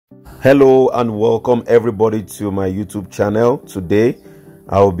Hello and welcome everybody to my YouTube channel. Today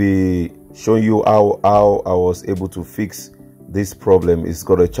I'll be showing you how I was able to fix this problem. It's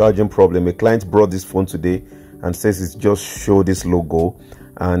got a charging problem. A client brought this phone today and says it's just show this logo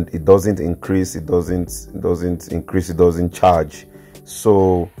and it doesn't increase, it doesn't charge.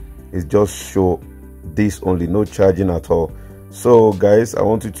 So it just show this only, no charging at all. So guys, I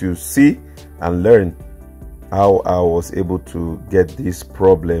want you to see and learn how I was able to get this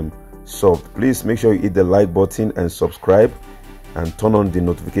problem solved. Please make sure you hit the like button and subscribe and turn on the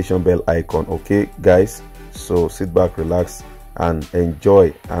notification bell icon. Okay guys, so sit back, relax and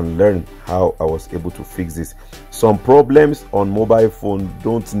enjoy and learn how I was able to fix this. Some problems on mobile phone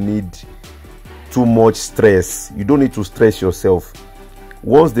don't need too much stress. You don't need to stress yourself.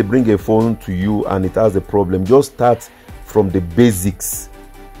 Once they bring a phone to you and it has a problem, just start from the basics.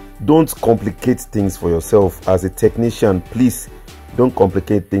 Don't complicate things for yourself. As a technician, please don't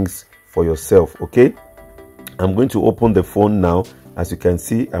complicate things for yourself. Okay, I'm going to open the phone now. As you can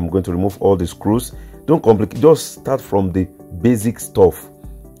see, I'm going to remove all the screws. Don't complicate, just start from the basic stuff.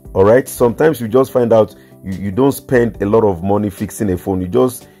 All right, sometimes you just find out you don't spend a lot of money fixing a phone. You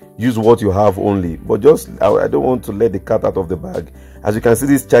just use what you have only. But just I don't want to let the cat out of the bag. As you can see,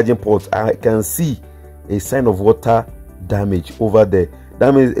 this charging port, I can see a sign of water damage over there.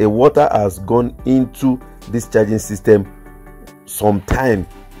 That means a water has gone into this charging system sometime,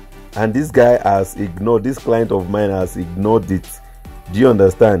 and this guy has ignored, this client of mine has ignored it. Do you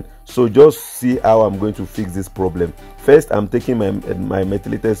understand? So just see how I'm going to fix this problem. First, I'm taking my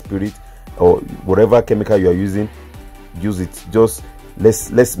methylated spirit or whatever chemical you are using, use it. Just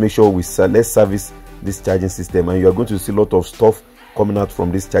let's make sure let's service this charging system, and you are going to see a lot of stuff coming out from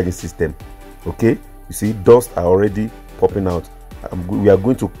this charging system. Okay, you see dust are already popping out. We are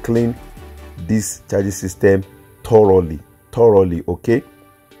going to clean this charging system thoroughly. Okay,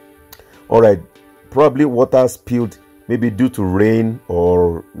 all right. Probably water spilled, maybe due to rain,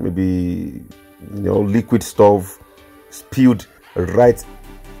 or maybe liquid stuff spilled right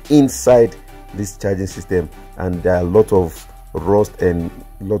inside this charging system, and there are a lot of rust and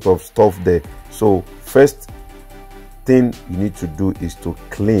a lot of stuff there. So first thing you need to do is to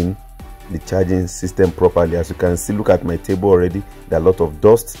clean the charging system properly. As you can see, look at my table already, there are a lot of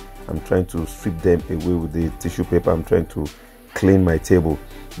dust. I'm trying to sweep them away with the tissue paper. I'm trying to clean my table.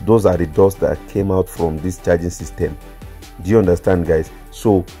 Those are the dust that came out from this charging system. Do you understand, guys?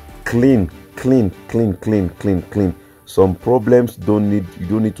 So clean. Some problems you don't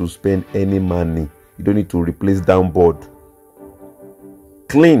need to spend any money. You don't need to replace downboard.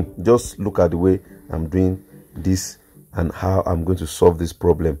 Clean. Just look at the way I'm doing this and how I'm going to solve this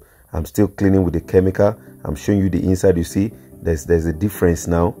problem. I'm still cleaning with the chemical. I'm showing you the inside. You see there's a difference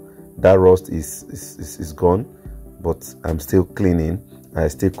now. That rust is gone, but I'm still cleaning. I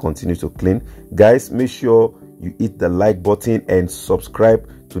still continue to clean. Guys, make sure you hit the like button and subscribe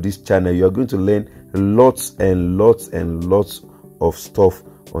to this channel. You are going to learn lots and lots of stuff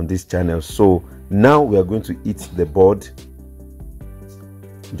on this channel. So now we are going to heat the board.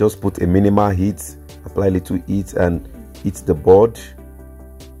 Just put a minimal heat, apply a little heat and heat the board.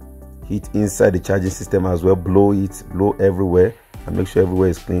 Heat inside the charging system as well. Blow everywhere and make sure everywhere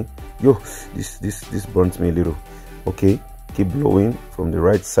is clean. Yo, this burns me a little. Okay, keep blowing from the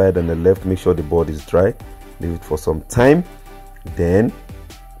right side and the left. Make sure the board is dry. Leave it for some time. Then,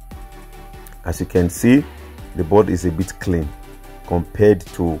 as you can see, the board is a bit clean compared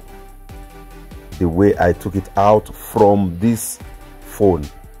to the way I took it out from this phone.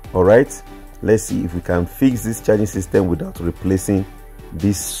 All right, let's see if we can fix this charging system without replacing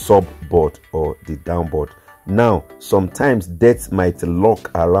this sub board or the downboard. Now, sometimes dirt might lock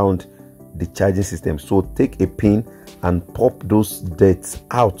around the charging system, so take a pin and pop those dirt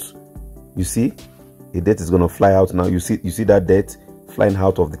out. You see, the dirt is going to fly out now. You see that dirt flying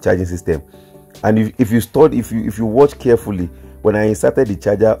out of the charging system. And if you watch carefully, when I inserted the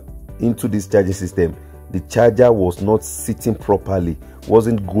charger into this charging system, the charger was not sitting properly,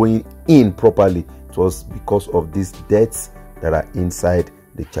 wasn't going in properly. It was because of these dirt that are inside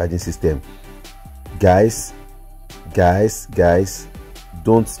the charging system. Guys,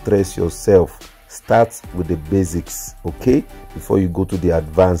 don't stress yourself. Start with the basics, okay, before you go to the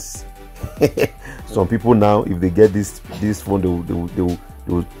advanced. Some people now, if they get this phone, they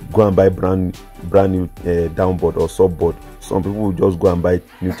will go and buy brand new downboard or subboard. Some people will just go and buy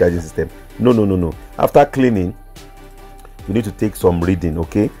new charging system. No. After cleaning, you need to take some reading.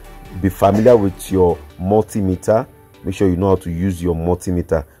 Okay, be familiar with your multimeter. Make sure you know how to use your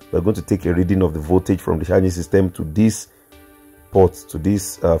multimeter. We're going to take a reading of the voltage from the charging system to this port, to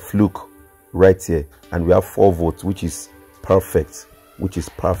this fluke right here, and we have 4 volts, which is perfect. which is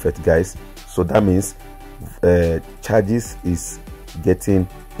perfect, guys. So that means charges is getting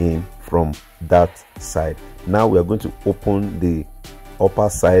in from that side. Now we are going to open the upper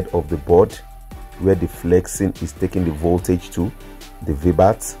side of the board where the flexing is taking the voltage to the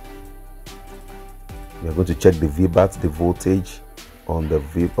VBAT. We are going to check the VBAT, the voltage on the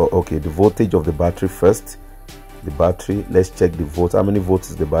the voltage of the battery first. The battery, let's check the volt. How many volts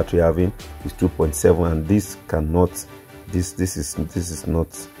is the battery having? Is 2.7, and this cannot,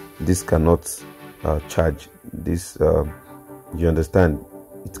 this cannot charge this. You understand?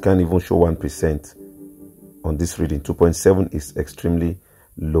 It can't even show 1% on this reading. 2.7 is extremely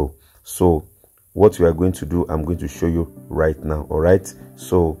low. So what we are going to do, I'm going to show you right now. All right,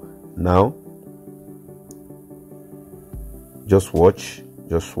 so now just watch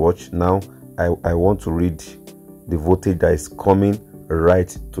now. I want to read the voltage that is coming right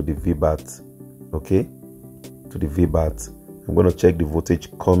to the VBAT. Okay, to the VBAT. I'm going to check the voltage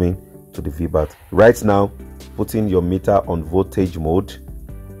coming to the VBAT right now. Putting your meter on voltage mode,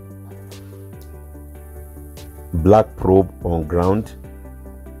 black probe on ground,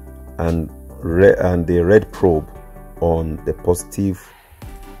 and the red probe on the positive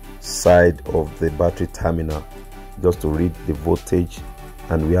side of the battery terminal, just to read the voltage.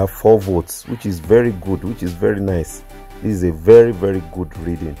 And we have 4 volts, which is very good, which is very nice. This is a very good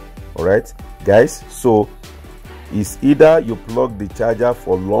reading. All right, guys, so it's either you plug the charger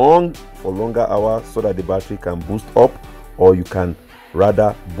for longer hours so that the battery can boost up, or you can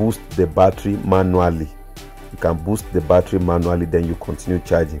rather boost the battery manually. You can boost the battery manually, then you continue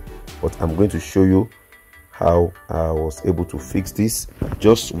charging. But I'm going to show you how I was able to fix this.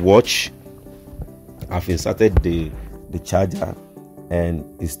 Just watch. I've inserted the charger and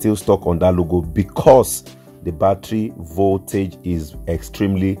it's still stuck on that logo because the battery voltage is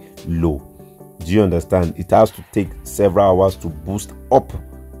extremely low. Do you understand? It has to take several hours to boost up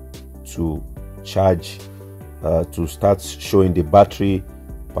to charge, to start showing the battery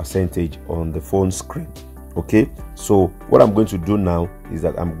percentage on the phone screen. Okay, so what I'm going to do now is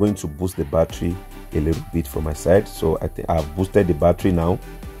that I'm going to boost the battery a little bit from my side. So I think I've boosted the battery now.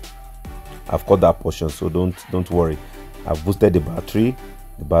 I've cut that portion, so don't worry. I've boosted the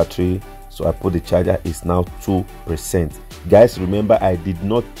battery. So I put the charger is now 2%. Guys, remember, I did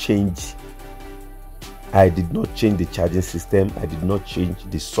not change the charging system. I did not change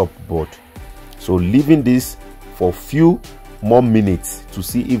the sub board. So leaving this for few more minutes to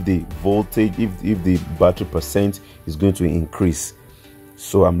see if the voltage, if the battery percent is going to increase.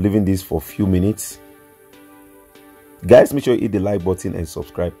 So I'm leaving this for a few minutes. Guys, make sure you hit the like button and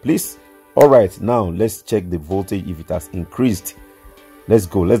subscribe, please. All right, now let's check the voltage if it has increased. Let's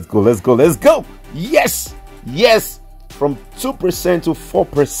go. Yes, from 2% to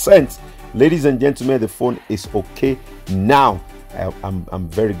 4%. Ladies and gentlemen, the phone is okay now. I'm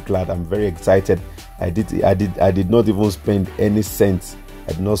very glad. I'm very excited. I did not even spend any cents.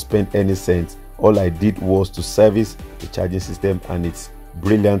 I did not spend any cents. All I did was to service the charging system, and it's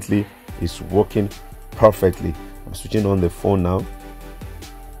brilliantly. It's working perfectly. I'm switching on the phone now.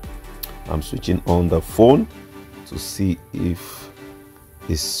 I'm switching on the phone to see if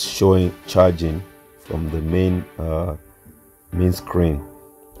it's showing charging from the main screen.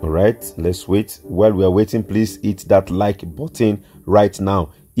 All right, let's wait. While we are waiting, please hit that like button right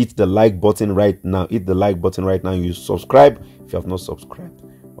now. Hit the like button right now. Hit the like button right now. You subscribe if you have not subscribed.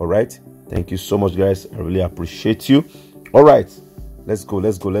 All right, thank you so much, guys. I really appreciate you. All right, let's go.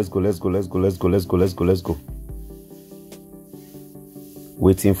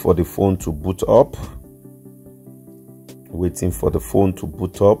 Waiting for the phone to boot up. Waiting for the phone to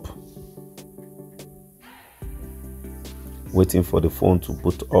boot up. Waiting for the phone to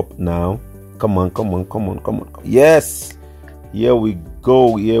boot up now. Come on. Yes, here we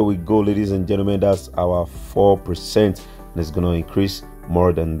go, ladies and gentlemen. That's our 4%, and it's gonna increase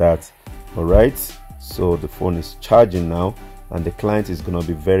more than that. All right, so the phone is charging now, and the client is gonna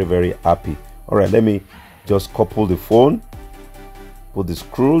be very happy. All right, let me just couple the phone, put the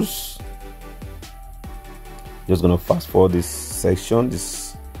screws. Just gonna fast forward this section,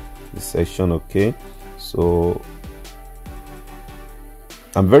 this section. Okay, so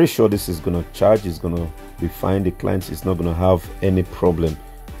I'm very sure this is gonna charge. It's gonna be fine. The client is not gonna have any problem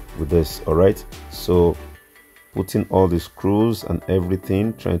with this. All right, so putting all the screws and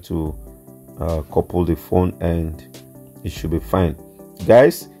everything, trying to couple the phone, and it should be fine.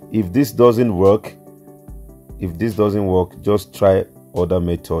 Guys, if this doesn't work, just try other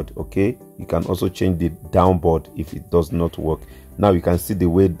method. Okay, you can also change the downboard if it does not work. Now you can see the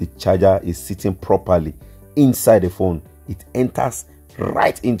way the charger is sitting properly inside the phone. It enters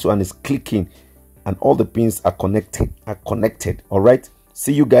right into and is clicking and all the pins are connected. All right,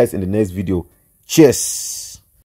 see you guys in the next video. Cheers.